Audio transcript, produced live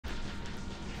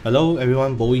Hello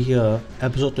everyone, Bowie here,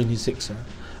 episode 26.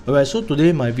 Alright, so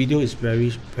today my video is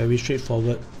very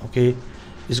straightforward. Okay,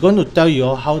 it's going to tell you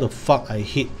all how the fuck I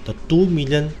hit the 2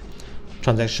 million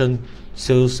transaction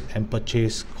sales and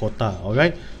purchase quota.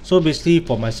 Alright, so basically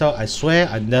for myself, I swear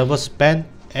I never spent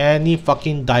any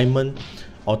fucking diamond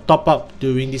or top up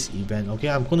during this event. Okay,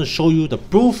 I'm going to show you the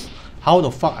proof how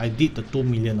the fuck I did the 2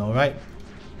 million. Alright,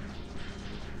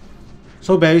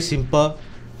 so very simple.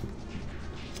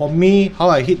 For me, how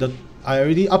I hit the, I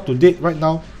already up to date right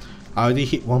now. I already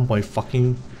hit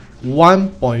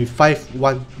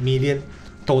 1.51 million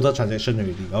total transaction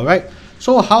already. Alright,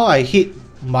 so how I hit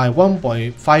my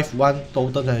 1.51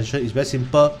 total transaction is very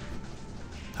simple.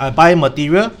 I buy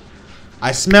material,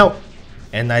 I smelt,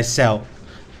 and I sell.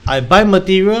 I buy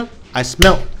material, I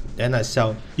smelt, then I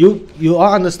sell. You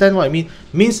all understand what I mean?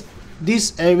 Means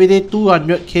this everyday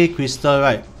 200k crystal,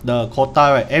 right? The quota,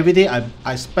 right? Every day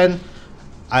I spend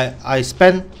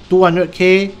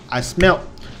 200k, I smelt.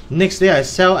 Next day I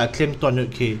sell, I claim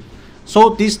 200k.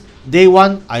 So this day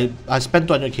 1 I spend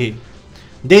 200k.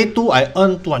 Day 2 I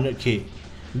earn 200k.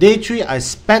 Day 3 I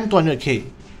spend 200k.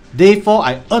 Day 4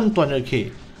 I earn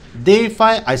 200k. Day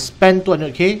 5 I spend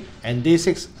 200k, and day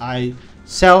 6 I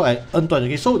sell, I earn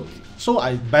 200k. So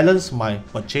I balance my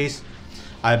purchase,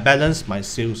 I balance my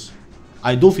sales.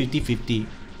 I do 50-50.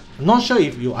 Not sure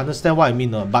if you understand what I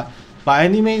mean, but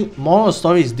anyway, moral of the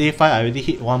story is day 5 I already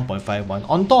hit 1.51.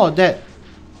 On top of that,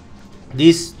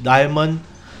 this dazzling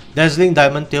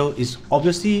diamond tail is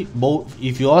obviously both.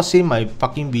 If you all see my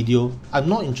fucking video, I'm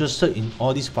not interested in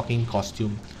all this fucking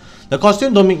costume. The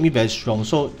costume don't make me very strong,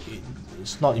 so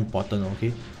it's not important.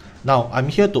 Okay, now I'm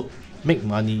here to make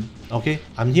money. Okay,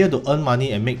 I'm here to earn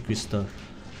money and make crystal.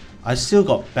 I still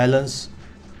got balance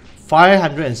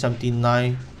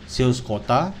 579 sales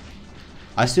quota.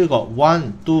 I still got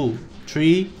 1, 2,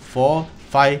 3, 4,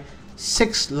 5,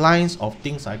 6 lines of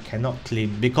things I cannot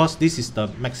claim because this is the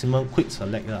maximum quick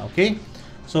select. Okay,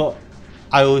 so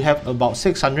I will have about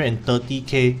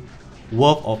 630k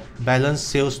worth of balance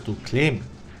sales to claim.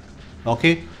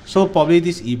 Okay, so probably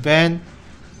this event,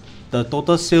 the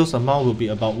total sales amount will be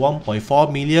about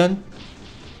 1.4 million,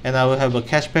 and I will have a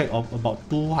cashback of about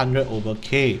 200 over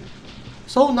k.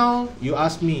 So now you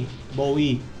ask me,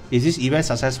 Bowie, is this event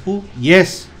successful?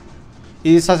 Yes,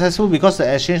 it is successful because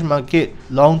the exchange market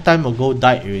long time ago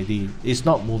died already. It's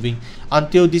not moving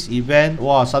until this event.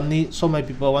 Wow, suddenly so many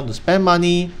people want to spend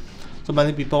money, so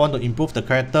many people want to improve the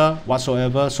character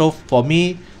whatsoever. So for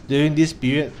me, during this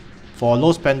period, for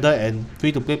low spender and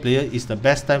free to play player, is the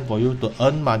best time for you to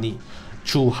earn money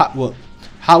through hard work.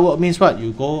 Hard work means what?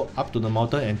 You go up to the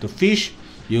mountain and to fish.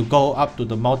 You go up to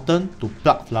the mountain to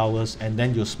pluck flowers, and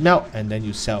then you smelt, and then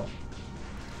you sell.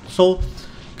 So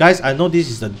guys, I know this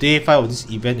is the day 5 of this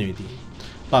event already,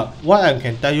 but what I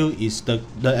can tell you is the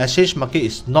exchange market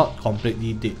is not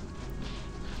completely dead.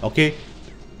 Okay,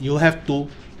 you have to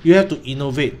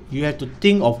innovate. You have to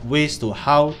think of ways to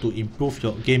how to improve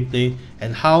your gameplay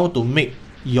and how to make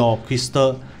your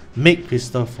crystal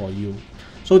for you.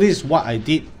 So this is what I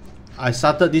did. I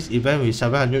started this event with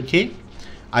 700k.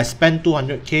 I spent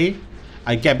 200k.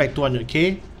 I get back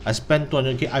 200k. I spend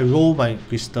 200k. I roll my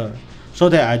crystal, so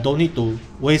that I don't need to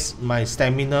waste my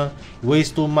stamina,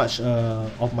 waste too much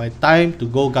of my time to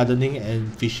go gardening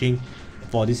and fishing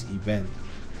for this event.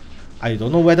 I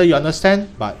don't know whether you understand,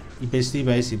 but it's basically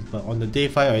very simple. On the day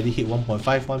 5 I already hit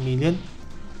 1.51 million.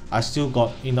 I still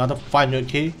got another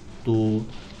 500k to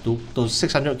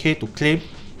 600k to claim.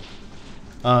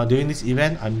 During this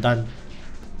event, I'm done.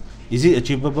 Is it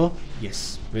achievable?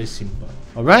 Yes, very simple.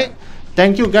 Alright,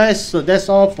 thank you guys. So that's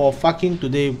all for fucking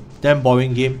today. Damn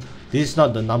boring game. This is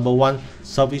not the #1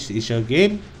 Southeast Asia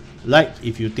game. Like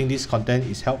if you think this content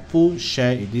is helpful,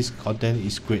 share if this content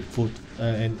is grateful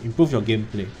and improve your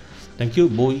gameplay. Thank you,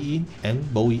 Bowie in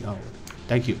and Bowie out.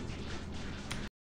 Thank you.